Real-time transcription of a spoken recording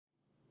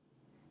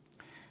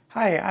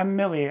Hi, I'm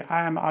Millie.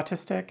 I'm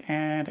autistic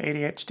and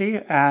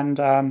ADHD,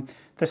 and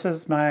this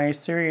is my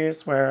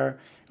series where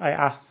I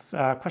ask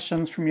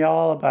questions from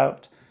y'all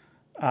about,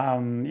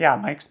 yeah,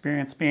 my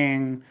experience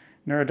being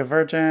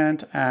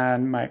neurodivergent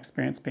and my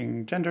experience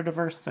being gender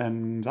diverse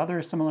and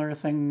other similar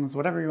things,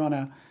 whatever you want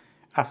to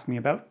ask me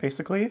about,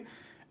 basically.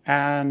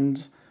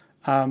 And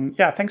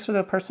yeah, thanks to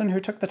the person who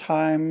took the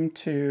time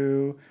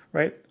to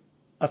write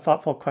a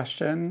thoughtful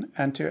question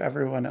and to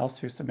everyone else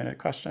who submitted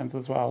questions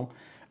as well.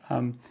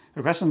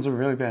 The questions have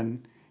really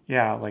been,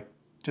 yeah, like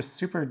just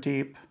super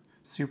deep,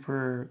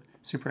 super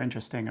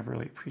interesting. I've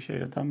really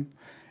appreciated them.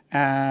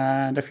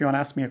 And if you want to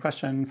ask me a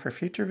question for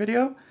future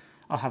video,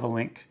 I'll have a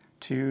link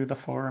to the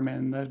forum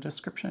in the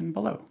description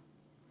below.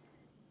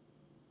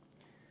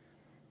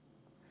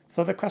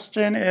 So the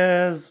question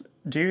is,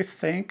 do you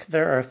think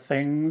there are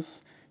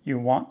things you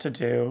want to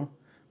do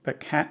but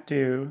can't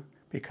do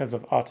because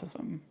of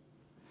autism?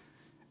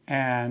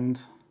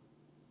 And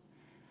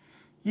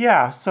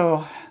yeah,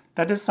 so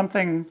that is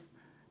something,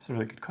 it's a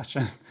really good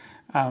question.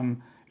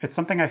 It's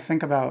something I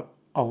think about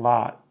a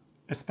lot,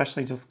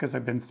 especially just because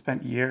I've been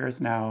spent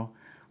years now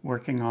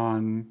working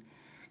on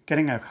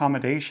getting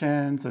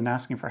accommodations and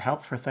asking for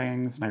help for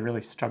things. And I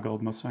really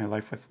struggled most of my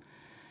life with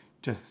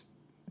just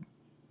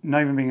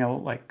not even being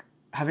able, like,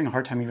 having a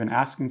hard time even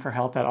asking for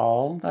help at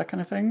all, that kind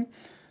of thing.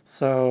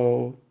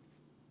 So,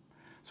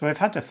 so I've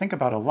had to think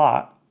about a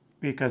lot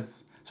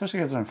because, especially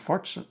as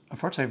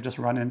unfortunately, I've just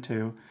run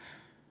into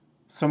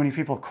so many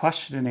people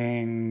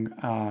questioning,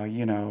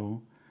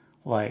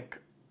 like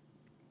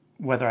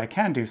whether I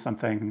can do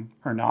something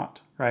or not,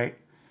 right?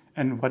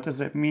 And what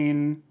does it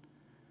mean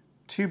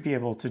to be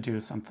able to do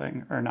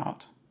something or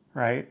not,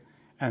 right?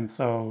 And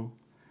so,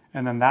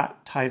 and then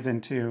that ties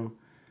into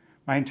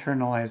my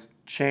internalized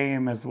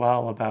shame as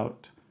well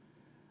about,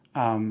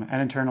 and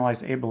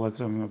internalized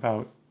ableism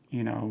about,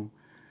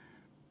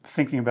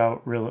 thinking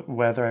about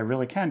whether I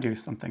really can do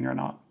something or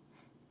not.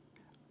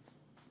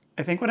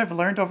 I think what I've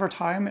learned over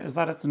time is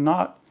that it's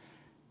not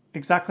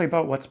exactly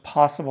about what's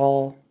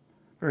possible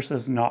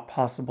versus not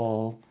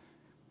possible,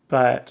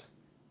 but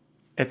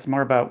it's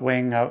more about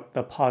weighing out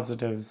the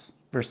positives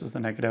versus the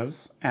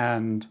negatives.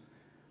 And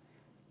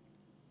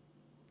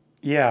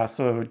yeah,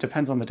 so it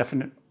depends on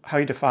the how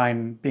you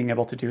define being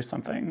able to do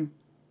something.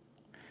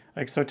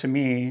 Like, so to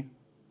me,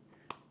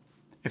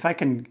 if I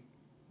can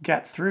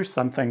get through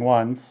something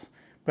once,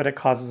 but it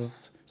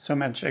causes so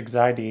much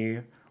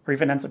anxiety or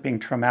even ends up being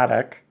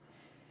traumatic,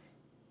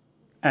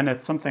 and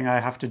it's something I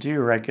have to do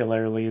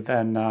regularly,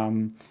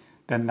 then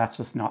that's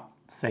just not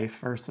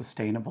safe or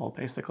sustainable,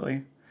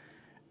 basically.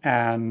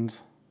 And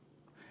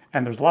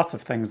and there's lots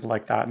of things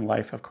like that in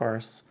life, of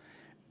course,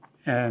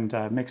 and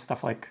makes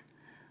stuff like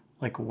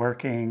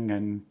working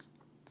and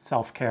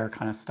self-care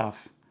kind of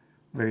stuff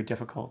very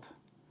difficult.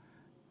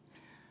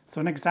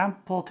 So an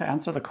example to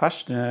answer the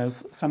question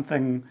is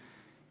something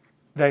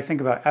that I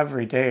think about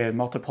every day,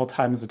 multiple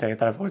times a day,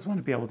 that I've always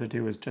wanted to be able to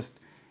do is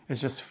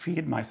just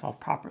feed myself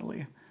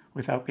properly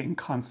without being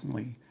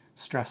constantly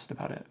stressed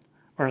about it,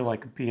 or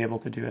like be able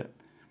to do it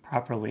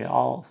properly at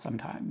all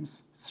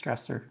sometimes,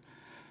 stress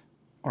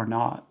or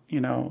not,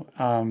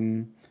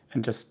 and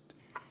just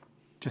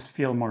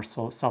feel more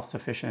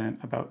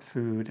self-sufficient about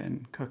food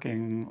and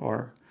cooking,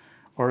 or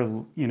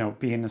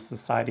be in a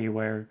society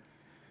where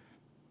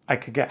I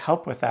could get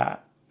help with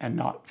that and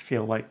not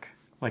feel like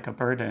a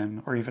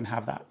burden, or even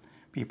have that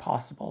be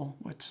possible,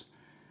 which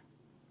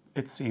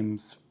it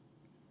seems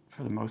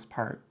for the most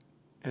part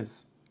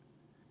is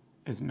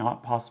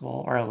not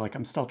possible, or like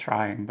I'm still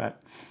trying,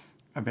 but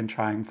I've been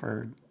trying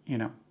for,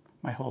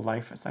 my whole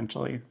life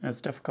essentially.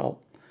 It's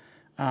difficult.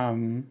 So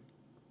an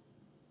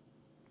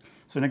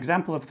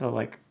example of the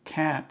like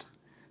can't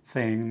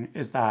thing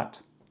is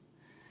that,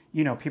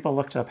 people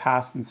look to the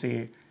past and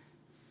see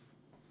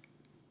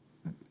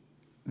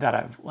that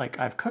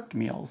I've cooked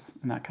meals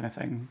and that kind of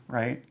thing,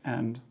 right?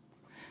 And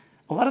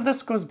a lot of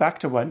this goes back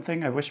to one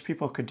thing I wish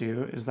people could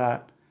do, is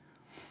that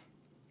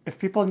if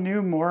people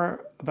knew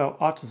more about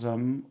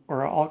autism,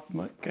 or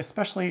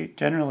especially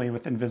generally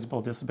with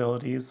invisible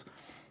disabilities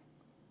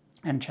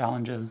and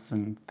challenges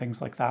and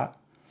things like that,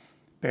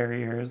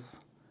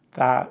 barriers,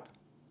 that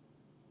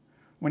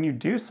when you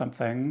do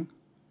something,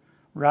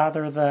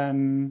 rather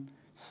than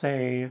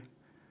say,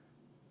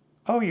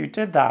 oh, you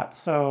did that,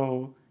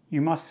 so you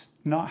must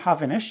not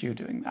have an issue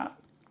doing that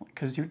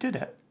because you did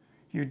it.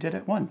 You did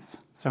it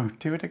once, so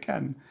do it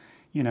again.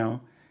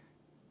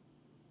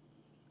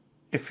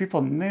 If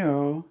people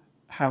knew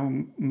how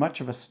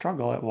much of a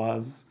struggle it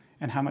was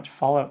and how much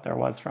fallout there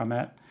was from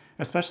it,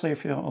 especially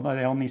if they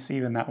only see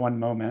you in that one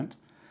moment,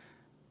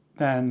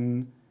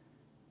 then,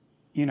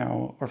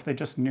 or if they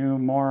just knew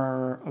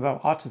more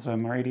about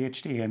autism or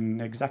ADHD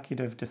and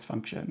executive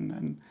dysfunction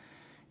and,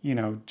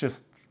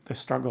 just the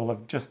struggle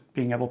of just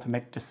being able to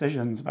make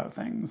decisions about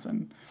things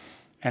and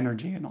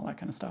energy and all that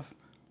kind of stuff,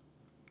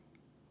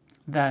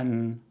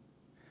 then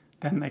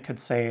they could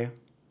say,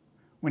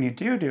 when you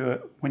do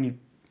it,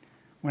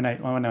 when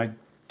I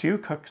do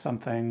cook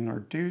something or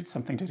do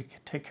something to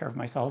take care of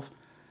myself,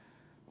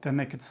 then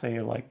they could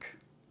say, like,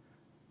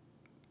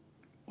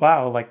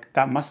 wow, like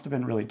that must have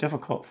been really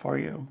difficult for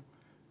you,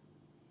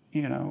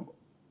 you know,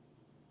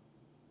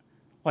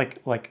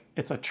 like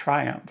it's a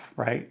triumph,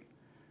 right?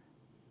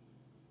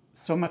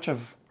 So much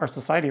of our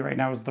society right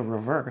now is the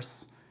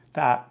reverse,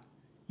 that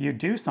you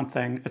do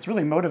something, it's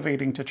really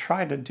motivating to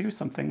try to do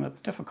something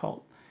that's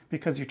difficult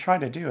because you try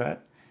to do it,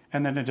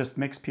 and then it just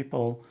makes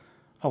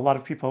a lot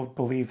of people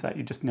believe that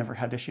you just never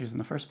had issues in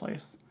the first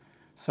place.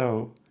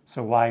 So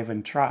why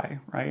even try,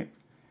 right?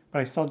 But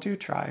I still do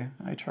try.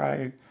 I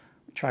try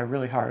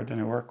really hard,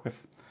 and I work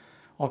with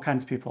all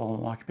kinds of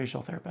people,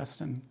 occupational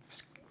therapists, and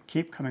just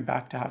keep coming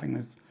back to having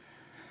this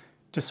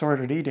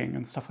disordered eating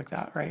and stuff like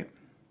that, right?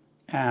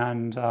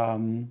 And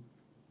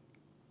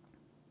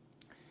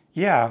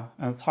yeah,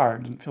 and it's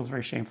hard and it feels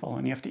very shameful,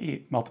 and you have to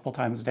eat multiple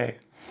times a day,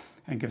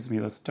 and it gives me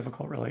this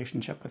difficult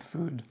relationship with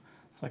food.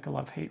 It's like a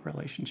love-hate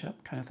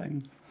relationship kind of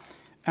thing.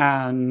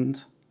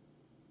 And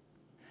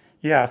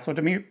yeah, so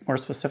to be more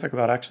specific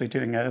about actually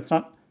doing it, it's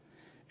not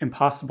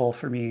impossible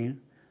for me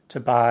to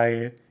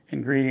buy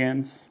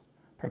ingredients,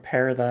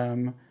 prepare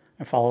them,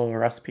 and follow a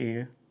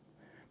recipe.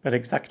 But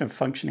executive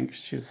functioning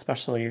issues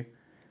especially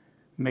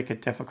make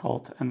it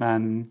difficult. And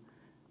then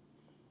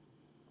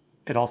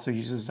it also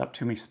uses up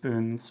too many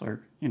spoons,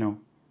 or,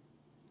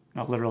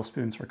 not literal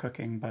spoons for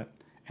cooking, but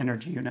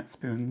energy unit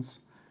spoons.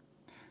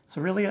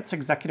 So really it's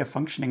executive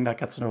functioning that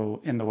gets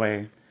in the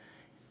way.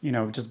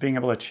 Just being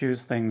able to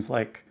choose things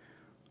like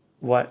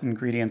what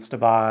ingredients to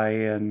buy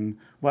and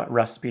what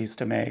recipes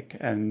to make.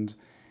 And,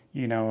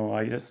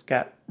 I just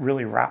get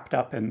really wrapped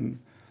up in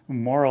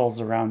morals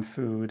around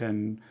food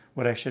and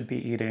what I should be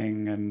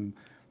eating and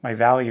my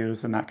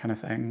values and that kind of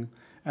thing.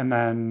 And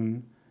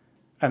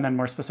then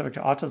more specific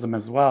to autism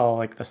as well,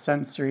 like the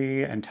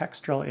sensory and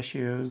textural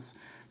issues,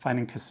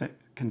 finding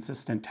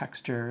consistent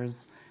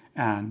textures,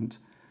 and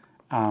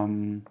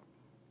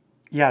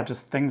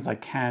just things I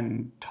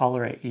can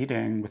tolerate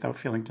eating without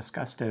feeling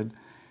disgusted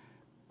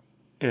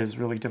is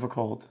really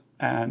difficult.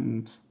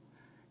 And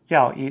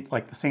yeah, I'll eat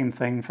like the same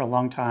thing for a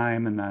long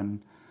time, and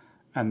then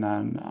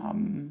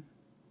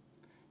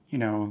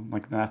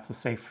like that's a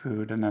safe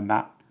food, and then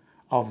that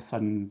all of a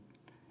sudden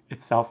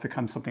itself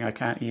becomes something I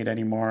can't eat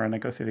anymore, and I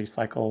go through these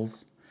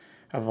cycles.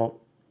 I have a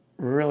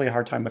really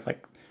hard time with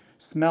like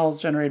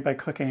smells generated by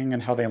cooking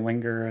and how they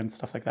linger and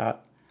stuff like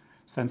that.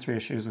 Sensory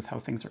issues with how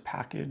things are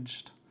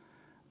packaged.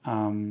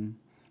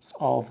 So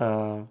all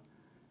the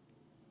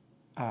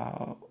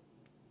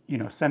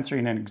sensory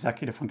and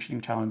executive functioning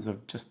challenges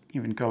of just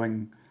even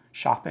going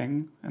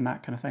shopping and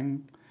that kind of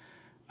thing,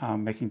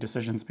 making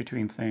decisions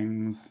between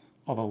things,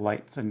 all the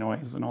lights and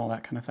noise and all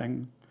that kind of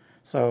thing.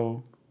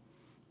 So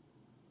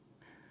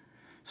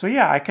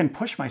yeah, I can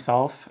push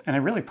myself, and I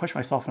really push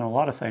myself in a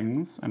lot of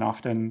things, and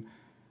often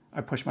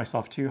I push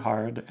myself too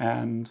hard.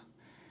 And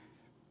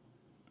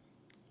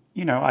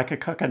I could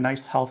cook a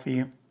nice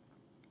healthy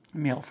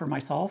meal for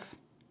myself,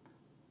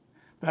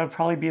 but that would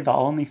probably be the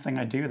only thing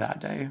I do that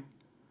day,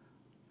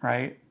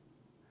 right?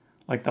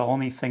 Like the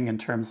only thing in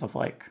terms of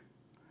like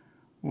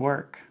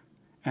work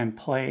and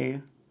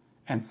play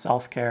and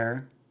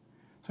self-care.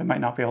 So I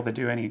might not be able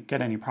to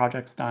get any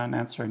projects done,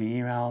 answer any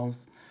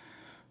emails,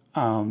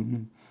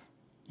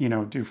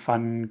 do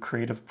fun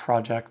creative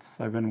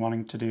projects I've been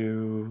wanting to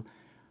do,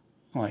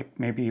 like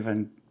maybe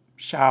even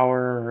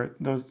shower,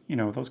 those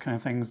kind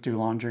of things, do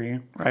laundry,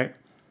 right?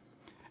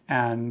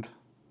 And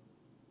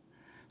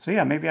so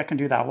yeah, maybe I can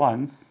do that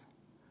once.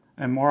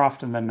 And more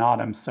often than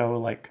not, I'm so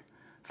like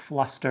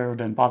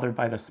flustered and bothered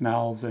by the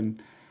smells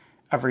and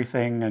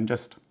everything, and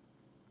just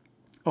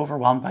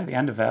overwhelmed by the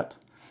end of it,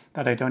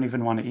 that I don't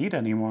even want to eat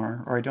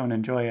anymore, or I don't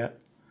enjoy it.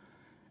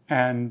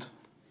 And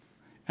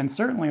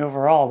certainly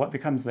overall, what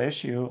becomes the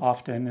issue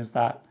often is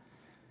that,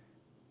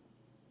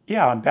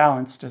 yeah, on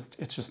balance,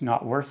 it's just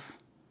not worth,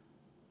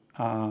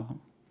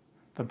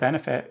 the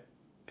benefit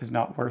is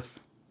not worth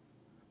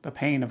the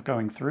pain of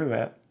going through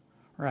it,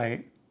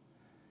 right?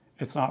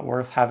 It's not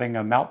worth having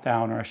a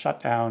meltdown or a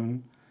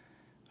shutdown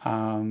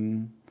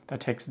that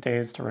takes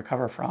days to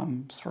recover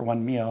from just for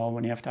one meal,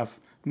 when you have to have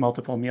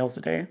multiple meals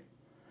a day.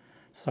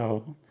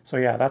 So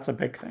yeah, that's a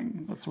big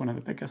thing. That's one of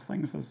the biggest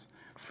things, is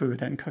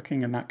food and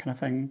cooking and that kind of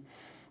thing,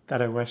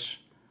 that I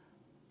wish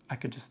I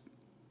could just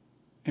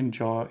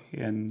enjoy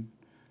and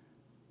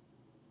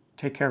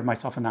take care of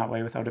myself in that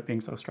way without it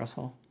being so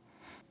stressful.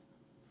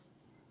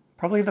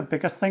 Probably the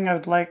biggest thing I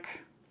would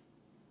like,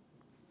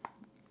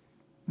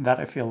 that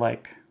I feel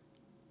like,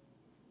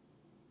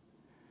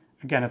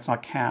 again, it's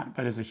not can't,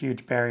 but is a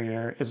huge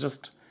barrier, is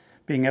just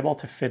being able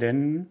to fit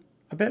in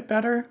a bit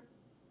better.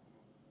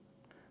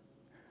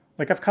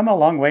 Like I've come a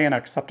long way in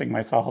accepting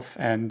myself,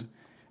 and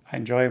I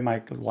enjoy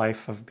my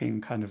life of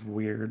being kind of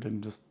weird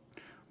and just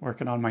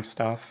working on my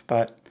stuff,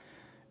 but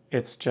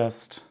it's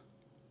just,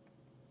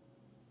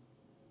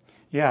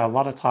 yeah, a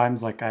lot of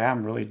times like I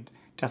am really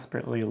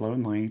desperately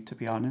lonely, to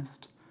be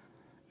honest.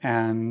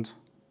 And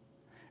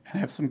I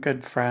have some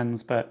good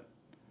friends, but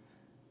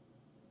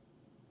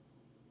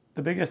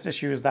the biggest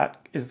issue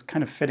is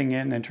kind of fitting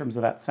in terms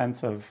of that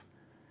sense of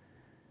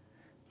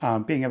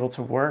being able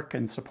to work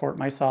and support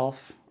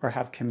myself or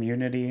have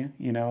community,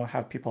 you know,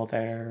 have people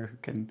there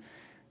who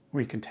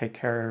we can take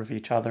care of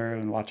each other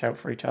and watch out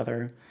for each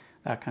other,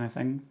 that kind of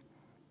thing.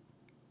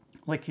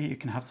 Like you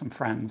can have some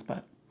friends,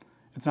 but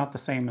it's not the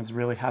same as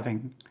really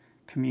having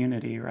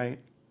community, right?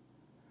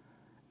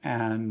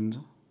 And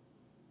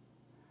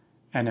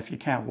if you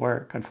can't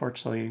work,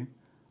 unfortunately,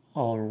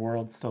 all our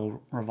world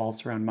still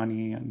revolves around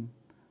money. And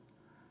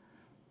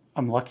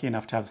I'm lucky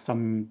enough to have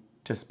some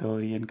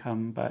disability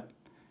income, but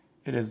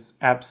it is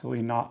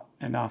absolutely not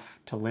enough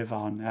to live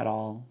on at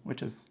all,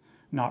 which is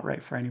not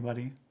right for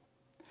anybody.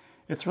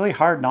 It's really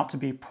hard not to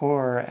be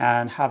poor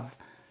and have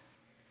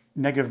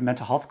negative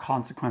mental health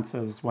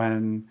consequences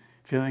when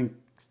feeling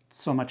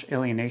so much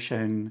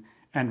alienation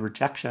and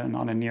rejection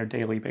on a near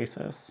daily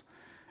basis.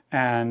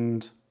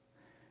 And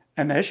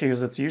the issue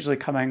is it's usually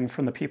coming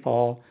from the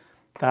people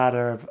that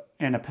are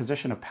in a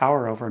position of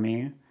power over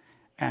me,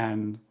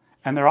 and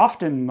they're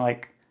often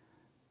like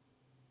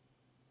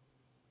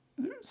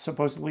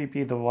supposedly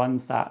be the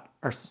ones that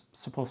are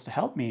supposed to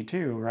help me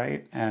too,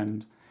 right?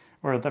 And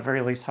or at the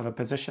very least have a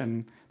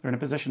position, they're in a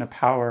position of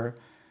power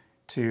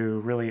to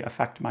really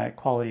affect my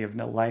quality of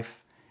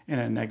life in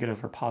a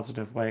negative or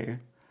positive way.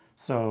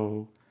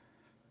 So,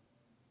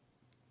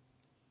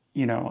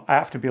 you know, I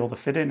have to be able to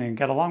fit in and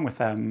get along with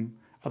them.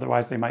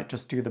 Otherwise, they might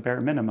just do the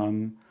bare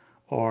minimum,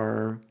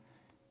 or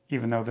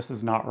even though this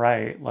is not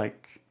right,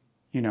 like,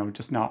 you know,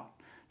 just not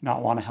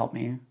want to help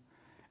me.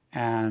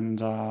 And,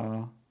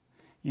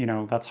 you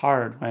know, that's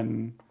hard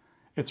when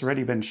it's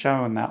already been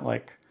shown that,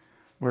 like,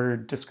 we're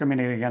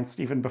discriminated against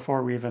even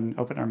before we even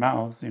open our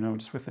mouths, you know,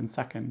 just within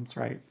seconds,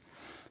 right?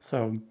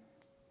 So,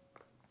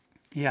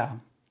 yeah,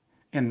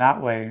 in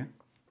that way,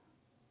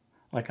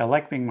 like, I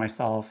like being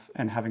myself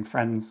and having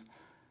friends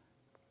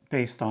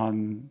based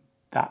on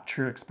that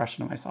true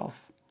expression of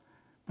myself.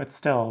 But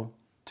still,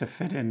 to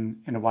fit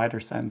in a wider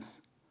sense,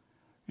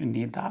 you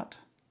need that.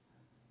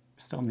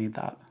 You still need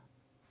that.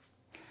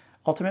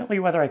 Ultimately,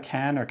 whether I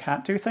can or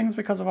can't do things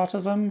because of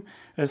autism,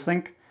 I just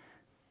think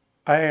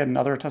I and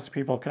other autistic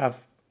people could have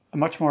a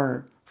much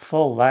more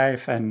full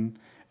life and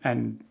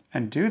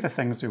do the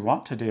things we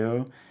want to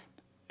do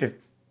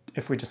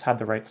if we just had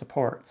the right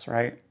supports,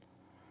 right?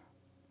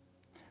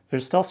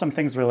 There's still some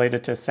things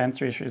related to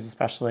sensory issues,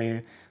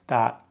 especially,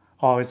 that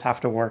always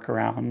have to work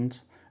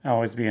around and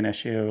always be an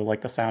issue. Like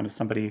the sound of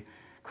somebody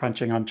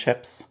crunching on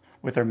chips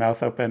with their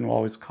mouth open will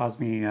always cause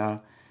me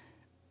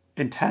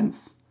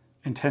intense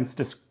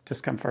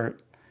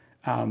discomfort.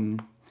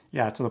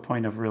 Yeah, to the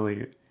point of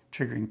really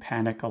triggering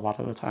panic a lot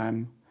of the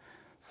time.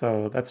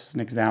 So that's just an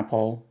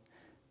example.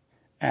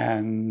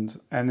 And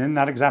in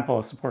that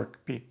example, support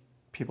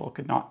people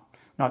could not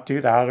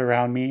do that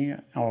around me,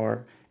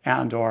 or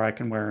I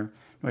can wear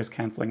noise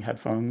canceling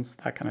headphones,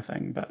 that kind of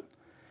thing. But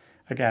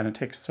again, it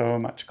takes so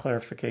much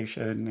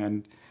clarification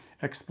and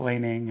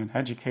explaining and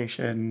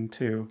education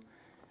to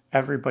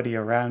everybody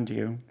around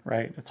you,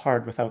 right? It's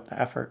hard without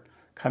the effort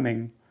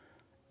coming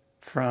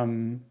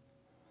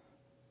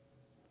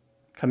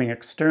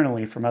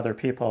externally from other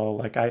people.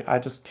 Like I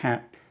just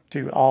can't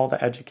do all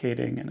the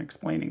educating and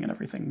explaining and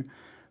everything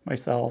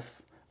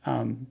myself.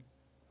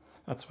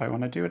 That's why I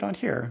want to do it on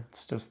here.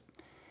 It's just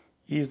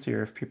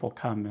easier if people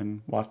come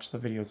and watch the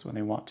videos when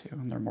they want to,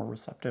 and they're more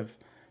receptive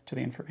to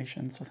the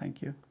information. So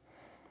thank you.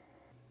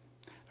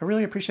 I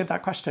really appreciate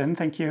that question.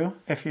 Thank you.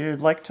 If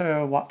you'd like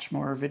to watch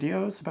more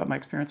videos about my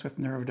experience with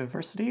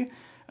neurodiversity,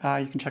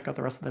 you can check out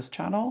the rest of this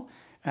channel,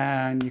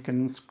 and you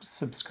can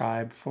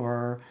subscribe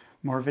for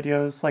more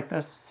videos like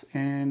this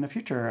in the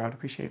future. I would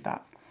appreciate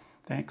that.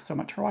 Thanks so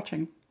much for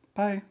watching.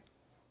 Bye.